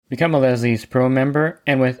Become a Leslie's Pro member,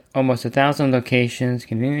 and with almost 1,000 locations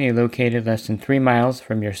conveniently located less than 3 miles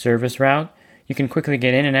from your service route, you can quickly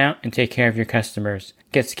get in and out and take care of your customers.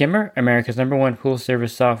 Get Skimmer, America's #1 pool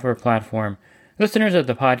service software platform. Listeners of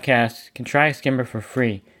the podcast can try Skimmer for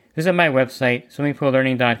free. Visit my website,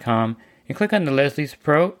 swimmingpoollearning.com, and click on the Leslie's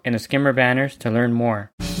Pro and the Skimmer banners to learn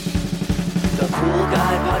more. The Pool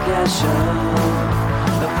Guy Podcast Show.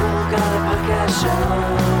 The Pool Guy Podcast Show.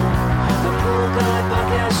 The Pool Guy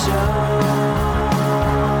Podcast Show.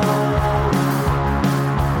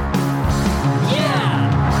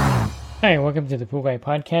 Yeah! Hi, welcome to the Pool Guy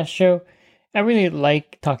Podcast Show. I really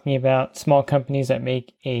like talking about small companies that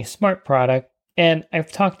make a smart product, and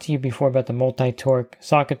I've talked to you before about the Multi-Tork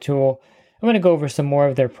socket tool. I'm going to go over some more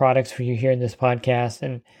of their products for you here in this podcast,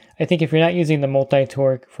 and I think if you're not using the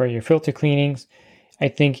Multi-Tork for your filter cleanings, I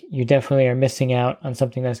think you definitely are missing out on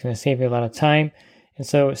something that's going to save you a lot of time. And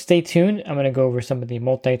so stay tuned. I'm going to go over some of the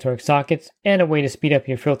Multi-Tork sockets and a way to speed up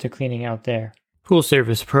your filter cleaning out there. Pool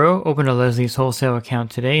Service Pro. Open a Leslie's wholesale account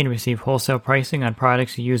today and receive wholesale pricing on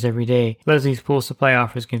products you use every day. Leslie's Pool Supply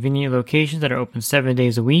offers convenient locations that are open 7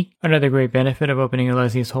 days a week. Another great benefit of opening a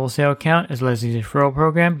Leslie's wholesale account is Leslie's referral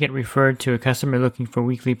program. Get referred to a customer looking for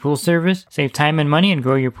weekly pool service. Save time and money and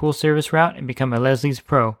grow your pool service route and become a Leslie's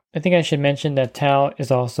Pro. I think I should mention that Tal is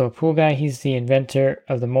also a pool guy. He's the inventor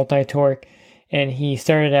of the Multi-Tork, and he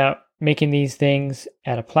started out making these things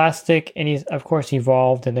out of plastic, and he's of course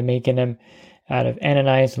evolved into making them out of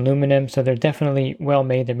anodized aluminum, so they're definitely well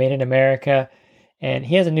made. They're made in America, and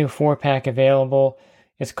he has a new 4-pack available.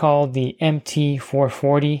 It's called the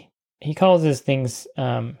MT440. He calls his things,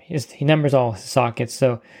 he numbers all his sockets,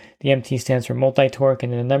 so the MT stands for Multi-Tork,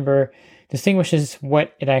 and the number distinguishes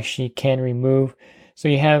what it actually can remove. So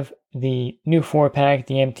you have the new 4-pack,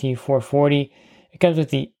 the MT440. It comes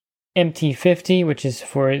with the MT50, which is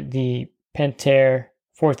for the Pentair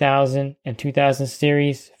 4000 and 2000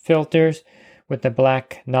 series filters, with the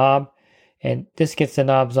black knob, and this gets the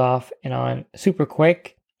knobs off and on super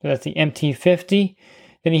quick. So that's the MT50.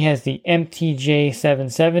 Then he has the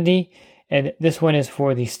MTJ770, and this one is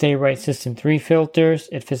for the Stay Right System 3 filters.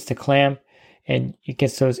 It fits the clamp, and it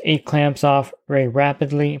gets those 8 clamps off very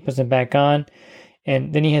rapidly, puts them back on.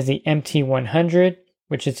 And then he has the MT100,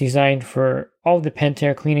 which is designed for all the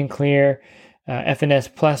Pentair Clean and Clear,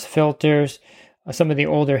 FNS Plus filters, some of the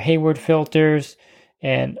older Hayward filters,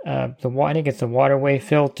 and I think it's the Waterway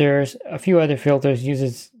filters. A few other filters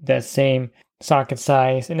uses that same socket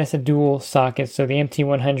size, and it's a dual socket. So the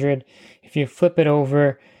MT100, if you flip it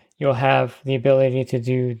over, you'll have the ability to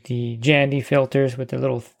do the Jandy filters with the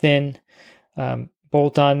little thin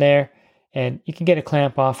bolt on there, and you can get a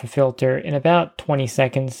clamp off a filter in about 20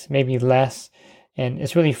 seconds, maybe less. And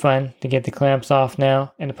it's really fun to get the clamps off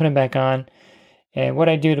now and to put them back on. And what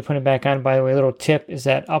I do to put them back on, by the way, a little tip is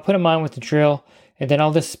that I'll put them on with the drill, and then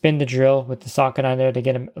I'll just spin the drill with the socket on there to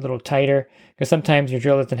get them a little tighter, because sometimes your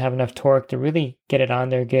drill doesn't have enough torque to really get it on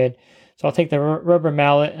there good. So I'll take the rubber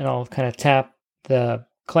mallet and I'll kind of tap the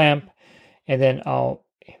clamp, and then I'll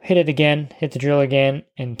hit it again, hit the drill again,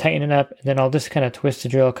 and tighten it up. And then I'll just kind of twist the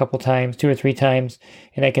drill a couple times, 2 or 3 times,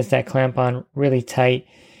 and that gets that clamp on really tight.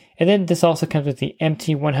 And then this also comes with the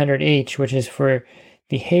MT100H, which is for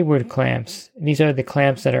the Hayward clamps. These are the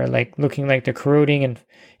clamps that are like looking like they're corroding and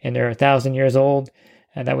they're 1,000 years old.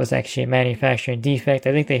 That was actually a manufacturing defect.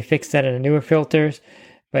 I think they fixed that in the newer filters,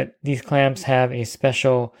 but these clamps have a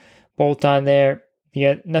special bolt on there.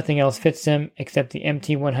 Nothing else fits them except the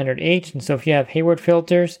MT100H. And so if you have Hayward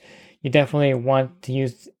filters, you definitely want to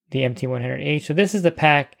use the MT100H. So this is the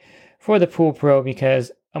pack for the Pool Pro,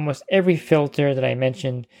 because almost every filter that I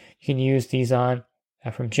mentioned, you can use these on.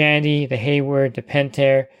 From Jandy, the Hayward, the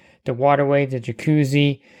Pentair, the Waterway, the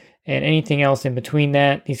Jacuzzi, and anything else in between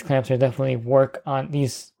that. These clamps are definitely work on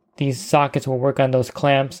these sockets will work on those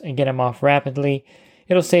clamps and get them off rapidly.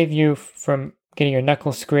 It'll save you from getting your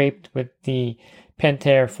knuckles scraped with the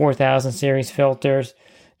Pentair 4000 series filters.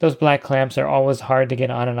 Those black clamps are always hard to get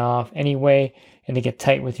on and off anyway, and to get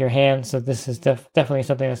tight with your hands. So this is definitely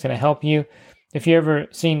something that's going to help you. If you ever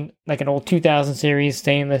seen like an old 2000 series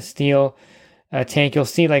stainless steel tank, you'll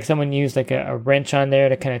see like someone used like a wrench on there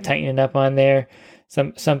to kind of tighten it up on there.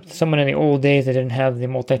 Someone in the old days that didn't have the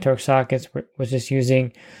Multi-Tork sockets was just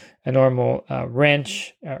using a normal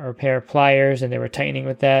wrench or a pair of pliers, and they were tightening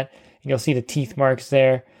with that. And you'll see the teeth marks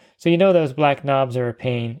there. So you know those black knobs are a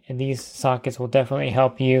pain, and these sockets will definitely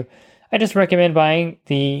help you. I just recommend buying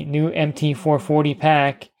the new MT440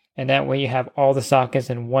 pack, and that way you have all the sockets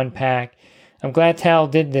in one pack. I'm glad Tal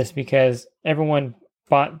did this, because everyone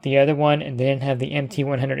bought the other one and they didn't have the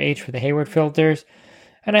MT100H for the Hayward filters.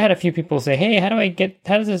 And I had a few people say, hey,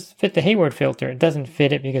 how does this fit the Hayward filter? It doesn't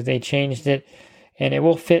fit it because they changed it. And it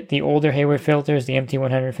will fit the older Hayward filters. The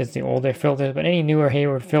MT100 fits the older filters, but any newer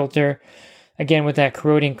Hayward filter, again, with that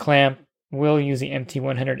corroding clamp, will use the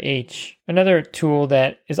MT100H. Another tool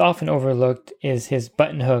that is often overlooked is his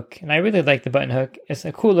button hook. And I really like the button hook. It's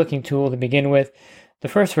a cool looking tool to begin with. The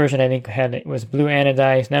first version I think was blue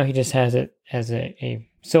anodized. Now he just has it as a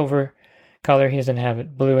silver color. He doesn't have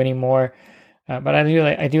it blue anymore. But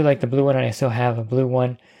I do like the blue one, and I still have a blue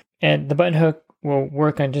one. And the button hook will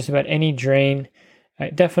work on just about any drain.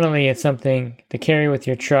 Definitely, it's something to carry with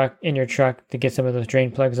your truck, to get some of those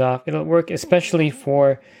drain plugs off. It'll work especially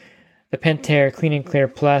for the Pentair Clean and Clear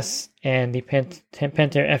Plus and the Pentair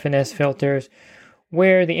FNS filters,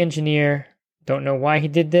 where the engineer, don't know why he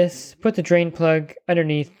did this, put the drain plug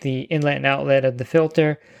underneath the inlet and outlet of the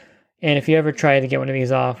filter. And if you ever try to get one of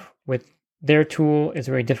these off with their tool, it's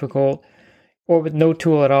very difficult. Or with no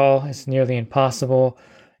tool at all, it's nearly impossible.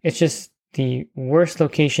 It's just the worst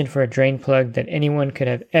location for a drain plug that anyone could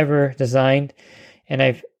have ever designed. And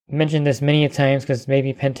I've mentioned this many a times because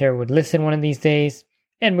maybe Pentair would listen one of these days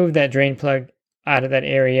and move that drain plug out of that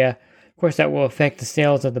area. Of course, that will affect the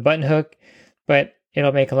sales of the button hook, but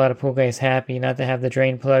it'll make a lot of pool guys happy not to have the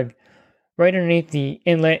drain plug right underneath the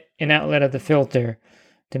inlet and outlet of the filter.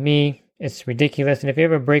 To me, it's ridiculous. And if you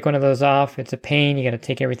ever break one of those off, it's a pain. You got to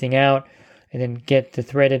take everything out and then get the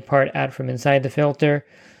threaded part out from inside the filter.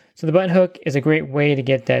 So the button hook is a great way to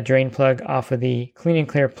get that drain plug off of the Clean and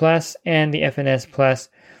Clear Plus and the FNS Plus.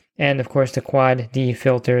 And of course, the Quad D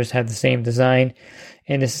filters have the same design.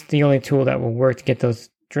 And this is the only tool that will work to get those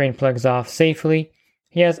drain plugs off safely.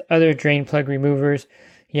 He has other drain plug removers.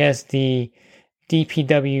 He has the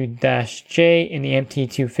DPW-J and the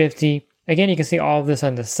MT250. Again, you can see all of this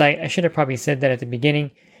on the site. I should have probably said that at the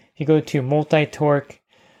beginning. If you go to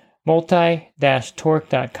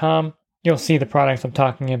multi-tork.com, you'll see the products I'm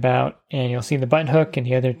talking about, and you'll see the button hook and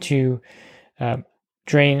the other two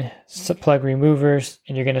drain plug removers,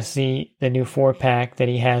 and you're going to see the new 4-pack that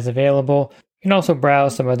he has available. You can also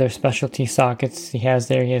browse some other specialty sockets he has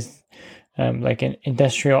there. He has like an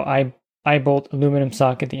industrial eye-bolt aluminum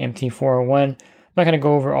socket, the MT401. I'm not going to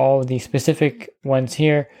go over all of the specific ones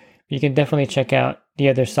here, but you can definitely check out the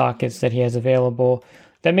other sockets that he has available.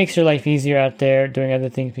 That makes your life easier out there doing other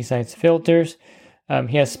things besides filters.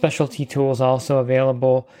 He has specialty tools also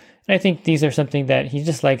available. And I think these are something that he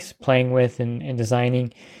just likes playing with and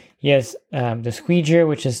designing. He has the squeegear,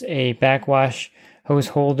 which is a backwash hose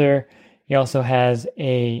holder. He also has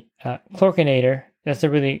a chlorinator. That's a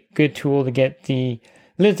really good tool to get the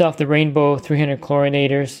lids off the Rainbow 300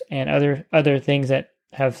 chlorinators and other things that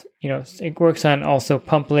have, it works on also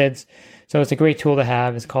pump lids. So it's a great tool to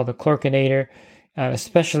have. It's called the chlorinator,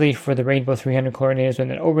 especially for the Rainbow 300 chlorinators. When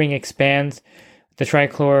the O-ring expands, the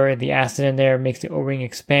trichlor, the acid in there makes the O-ring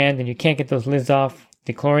expand, and you can't get those lids off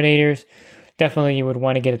the chlorinators. Definitely you would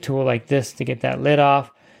want to get a tool like this to get that lid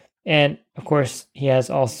off. And of course, he has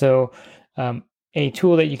also a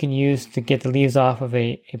tool that you can use to get the leaves off of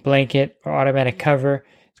a blanket or automatic cover.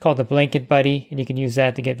 It's called the Blanket Buddy, and you can use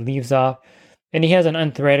that to get leaves off. And he has an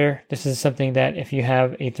unthreader. This is something that if you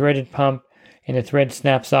have a threaded pump and the thread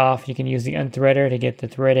snaps off, you can use the unthreader to get the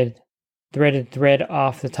threaded thread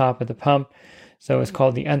off the top of the pump. So it's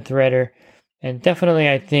called the unthreader. And definitely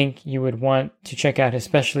I think you would want to check out his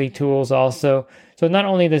specialty tools also. So not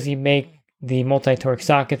only does he make the Multi-Tork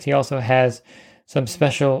sockets, he also has some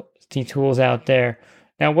specialty tools out there.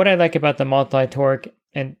 Now, what I like about the Multi-Tork,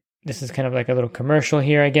 and this is kind of like a little commercial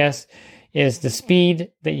here, I guess, is the speed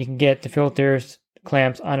that you can get the filters,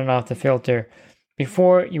 clamps on and off the filter.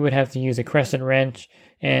 Before, you would have to use a crescent wrench,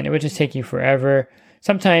 and it would just take you forever.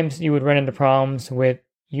 Sometimes you would run into problems with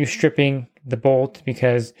you stripping the bolt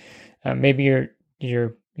because maybe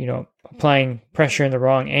you're applying pressure in the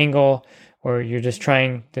wrong angle, or you're just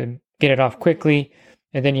trying to get it off quickly,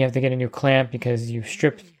 and then you have to get a new clamp because you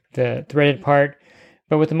stripped the threaded part.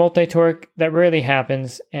 But with the Multi-Tork, that rarely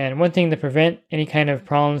happens. And one thing to prevent any kind of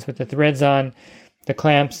problems with the threads on the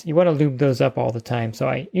clamps, you want to lube those up all the time. So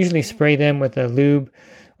I usually spray them with a lube,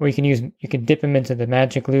 or you can dip them into the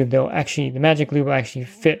Magic Lube. The Magic Lube will actually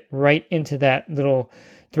fit right into that little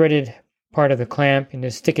threaded part of the clamp, and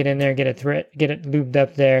just stick it in there, get it lubed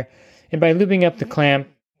up there. And by lubing up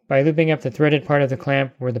the threaded part of the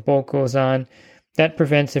clamp where the bolt goes on, that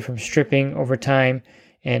prevents it from stripping over time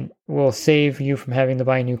and will save you from having to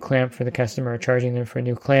buy a new clamp for the customer or charging them for a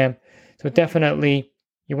new clamp. So definitely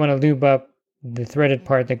you want to lube up the threaded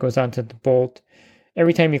part that goes onto the bolt.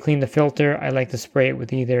 Every time you clean the filter, I like to spray it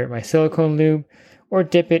with either my silicone lube or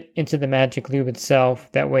dip it into the Magic Lube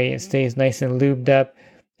itself. That way it stays nice and lubed up,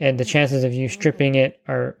 and the chances of you stripping it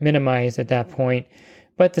are minimized at that point.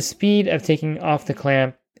 But the speed of taking off the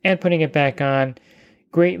clamp and putting it back on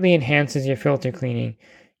greatly enhances your filter cleaning.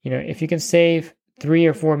 If you can save 3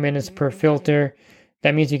 or 4 minutes per filter,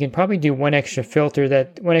 that means you can probably do one extra filter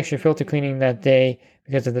cleaning that day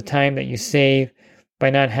because of the time that you save by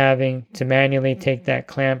not having to manually take that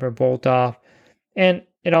clamp or bolt off. And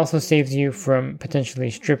it also saves you from potentially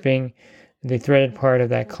stripping the threaded part of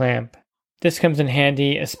that clamp. This comes in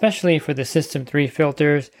handy, especially for the System 3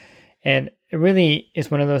 filters, and it really is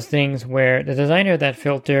one of those things where the designer of that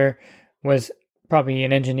filter was probably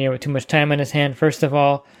an engineer with too much time on his hand. First of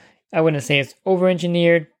all, I wouldn't say it's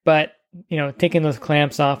over-engineered, but taking those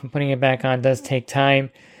clamps off and putting it back on does take time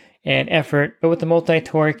and effort. But with the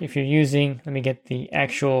Multi-Tork, if you're using, let me get the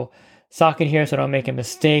actual socket here so I don't make a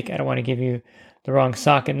mistake. I don't want to give you the wrong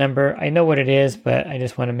socket number. I know what it is, but I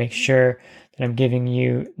just want to make sure that I'm giving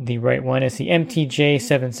you the right one. It's the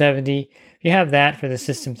MTJ770. If you have that for the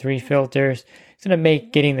System 3 filters, it's going to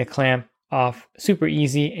make getting the clamp off super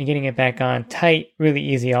easy and getting it back on tight really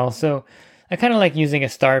easy also. I kind of like using a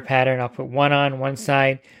star pattern. I'll put one on one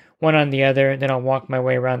side, one on the other, then I'll walk my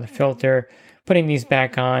way around the filter, putting these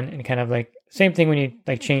back on, and kind of like same thing when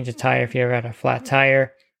you change a tire. If you ever had a flat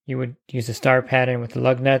tire, you would use a star pattern with the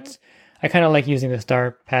lug nuts. I kind of like using the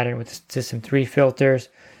star pattern with the System 3 filters.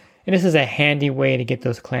 And this is a handy way to get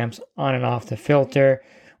those clamps on and off the filter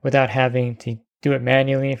without having to do it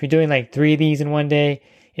manually. If you're doing 3 of these in one day,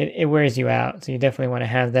 it wears you out. So you definitely want to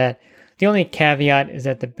have that. The only caveat is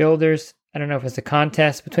that the builders, I don't know if it's a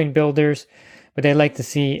contest between builders, but they like to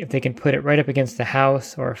see if they can put it right up against the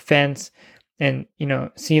house or a fence and,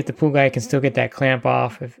 see if the pool guy can still get that clamp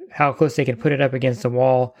off, how close they can put it up against the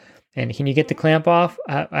wall. And can you get the clamp off?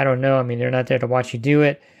 I don't know. I mean, they're not there to watch you do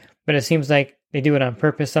it, but it seems like they do it on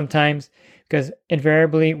purpose sometimes because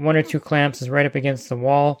invariably 1 or 2 clamps is right up against the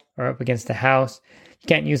wall or up against the house. You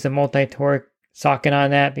can't use the Multi-Tork socket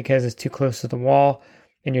on that because it's too close to the wall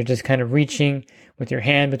and you're just kind of reaching with your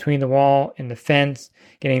hand between the wall and the fence,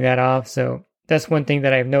 getting that off. So that's one thing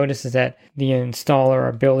that I've noticed is that the installer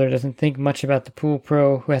or builder doesn't think much about the pool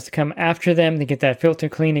pro who has to come after them to get that filter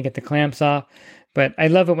clean and get the clamps off. But I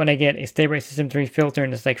love it when I get a Stay-Brite System 3 filter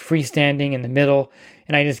and it's freestanding in the middle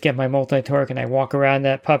and I just get my Multi-Tork and I walk around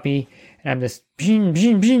that puppy and I'm just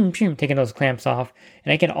taking those clamps off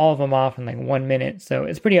and I get all of them off in 1 minute. So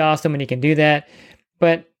it's pretty awesome when you can do that.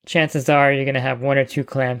 But chances are you're going to have 1 or 2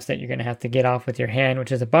 clamps that you're going to have to get off with your hand,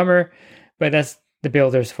 which is a bummer. But that's the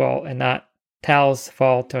builder's fault and not Tal's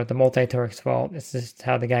fault or the Multi-Tork's fault. It's just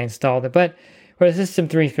how the guy installed it. But for the System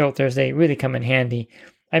 3 filters, they really come in handy.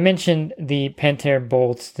 I mentioned the Pentair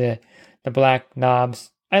bolts, the black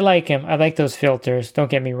knobs. I like them. I like those filters. Don't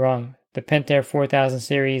get me wrong. The Pentair 4000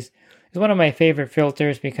 series is one of my favorite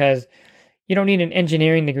filters because you don't need an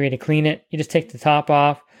engineering degree to clean it. You just take the top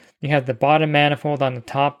off. You have the bottom manifold on the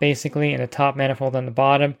top basically and the top manifold on the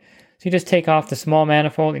bottom. So you just take off the small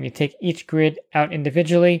manifold and you take each grid out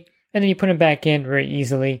individually and then you put them back in very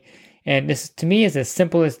easily. And this to me is as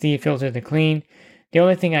simple as the filter to clean. The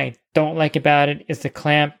only thing I don't like about it is the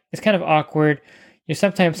clamp. It's kind of awkward. You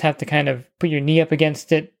sometimes have to kind of put your knee up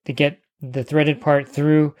against it to get the threaded part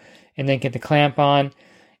through and then get the clamp on.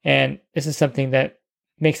 And this is something that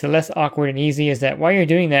makes it less awkward and easy is that while you're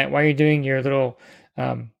doing your little,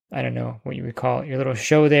 I don't know what you would call it, your little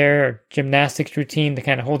show there or gymnastics routine to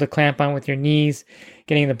kind of hold the clamp on with your knees,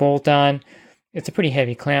 getting the bolt on. It's a pretty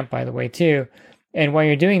heavy clamp, by the way, too. And while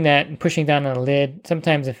you're doing that and pushing down on the lid,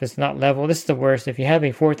 sometimes if it's not level, this is the worst. If you have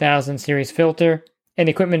a 4000 series filter and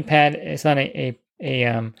the equipment pad is on a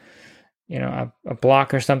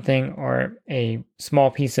block or something or a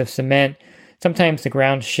small piece of cement, sometimes the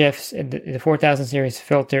ground shifts. And the 4000 series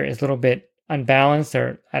filter is a little bit unbalanced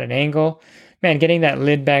or at an angle. Man, getting that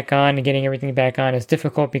lid back on and getting everything back on is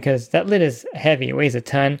difficult because that lid is heavy. It weighs a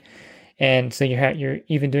ton. And so you're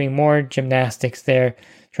even doing more gymnastics there,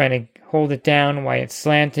 trying to hold it down while it's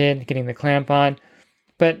slanted, getting the clamp on.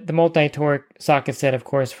 But the Multi-Tork socket set, of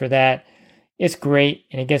course, for that, it's great,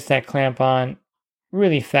 and it gets that clamp on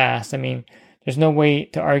really fast. I mean, there's no way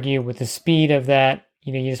to argue with the speed of that.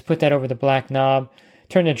 You just put that over the black knob,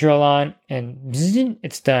 turn the drill on, and bzzz,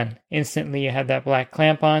 it's done. Instantly, you have that black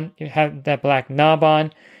clamp on, you have that black knob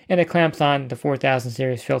on, and it clamps on the 4000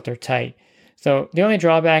 series filter tight. So the only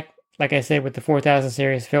drawback, like I said, with the 4000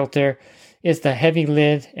 series filter is the heavy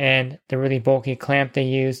lid and the really bulky clamp they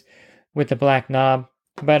use with the black knob.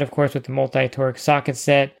 But of course, with the Multi-Tork socket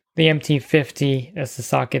set, the MT50, that's the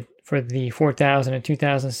socket for the 4000 and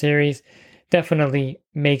 2000 series, definitely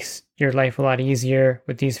makes your life a lot easier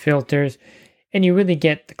with these filters. And you really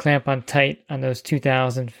get the clamp on tight on those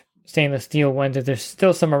 2000 stainless steel ones. If there's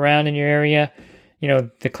still some around in your area,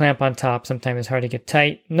 the clamp on top sometimes is hard to get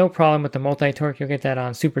tight. No problem with the Multi-Tork. You'll get that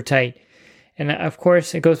on super tight. And of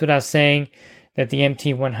course, it goes without saying that the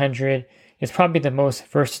MT100 is probably the most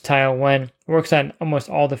versatile one. It works on almost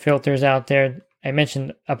all the filters out there. I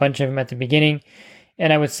mentioned a bunch of them at the beginning.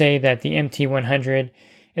 And I would say that the MT100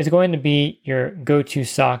 is going to be your go-to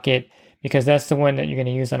socket because that's the one that you're going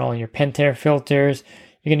to use on all your Pentair filters.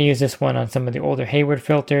 You're going to use this one on some of the older Hayward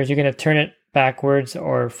filters. You're going to turn it backwards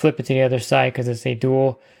or flip it to the other side because it's a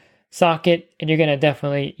dual socket. And you're going to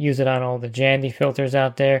definitely use it on all the Jandy filters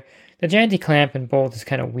out there. The Jandy clamp and bolt is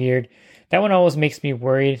kind of weird. That one always makes me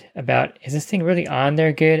worried about, is this thing really on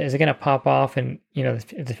there good? Is it going to pop off and, is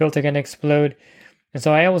the filter going to explode? And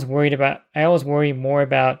so I always worry more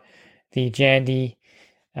about the Jandy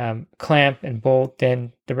clamp and bolt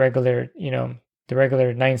than the regular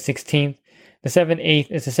 9/16. The 7/8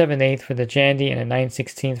 is a 7/8 for the Jandy and a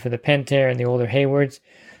 9/16 for the Pentair and the older Haywards.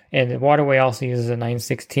 And the Waterway also uses a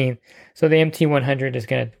 9/16. So the MT100 is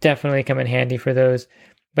going to definitely come in handy for those.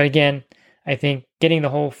 But again, I think getting the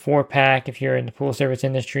whole 4-pack, if you're in the pool service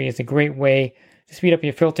industry, is a great way to speed up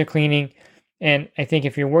your filter cleaning. And I think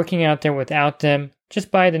if you're working out there without them, just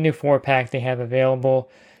buy the new 4-pack they have available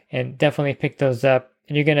and definitely pick those up.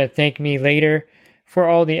 And you're going to thank me later for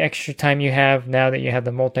all the extra time you have now that you have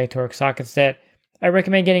the Multi-Tork socket set. I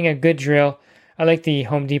recommend getting a good drill. I like the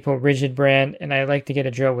Home Depot Rigid brand, and I like to get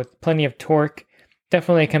a drill with plenty of torque.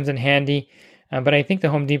 Definitely comes in handy. But I think the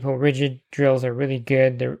Home Depot Rigid drills are really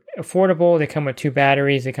good. They're affordable. They come with 2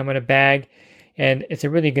 batteries. They come in a bag. And it's a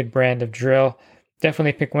really good brand of drill.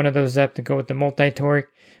 Definitely pick one of those up to go with the Multi-Tork.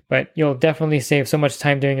 But you'll definitely save so much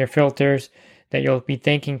time doing your filters that you'll be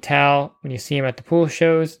thanking Tal when you see him at the pool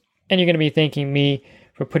shows. And you're going to be thanking me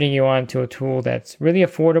for putting you on to a tool that's really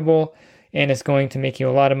affordable and it's going to make you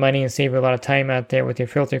a lot of money and save you a lot of time out there with your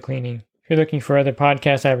filter cleaning. If you're looking for other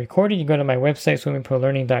podcasts I recorded, you can go to my website,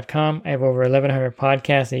 swimmingpoollearning.com. I have over 1,100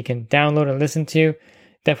 podcasts that you can download and listen to.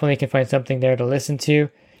 Definitely can find something there to listen to.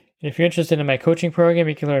 And if you're interested in my coaching program,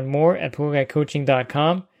 you can learn more at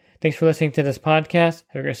poolguycoaching.com. Thanks for listening to this podcast.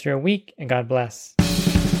 Have a great rest of your week, and God bless.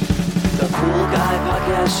 The Pool Guy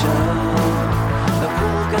Podcast Show. The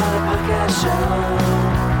Pool Guy Podcast Show.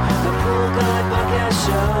 The Pool Guy Podcast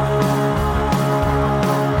Show.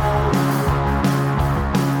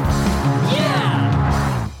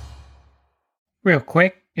 Yeah! Real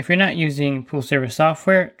quick, if you're not using pool service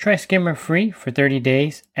software, try Skimmer free for 30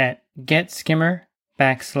 days at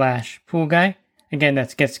getskimmer.com/poolguy. Again,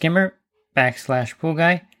 that's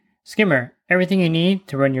getskimmer.com/poolguy. Skimmer, everything you need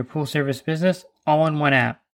to run your pool service business all in one app.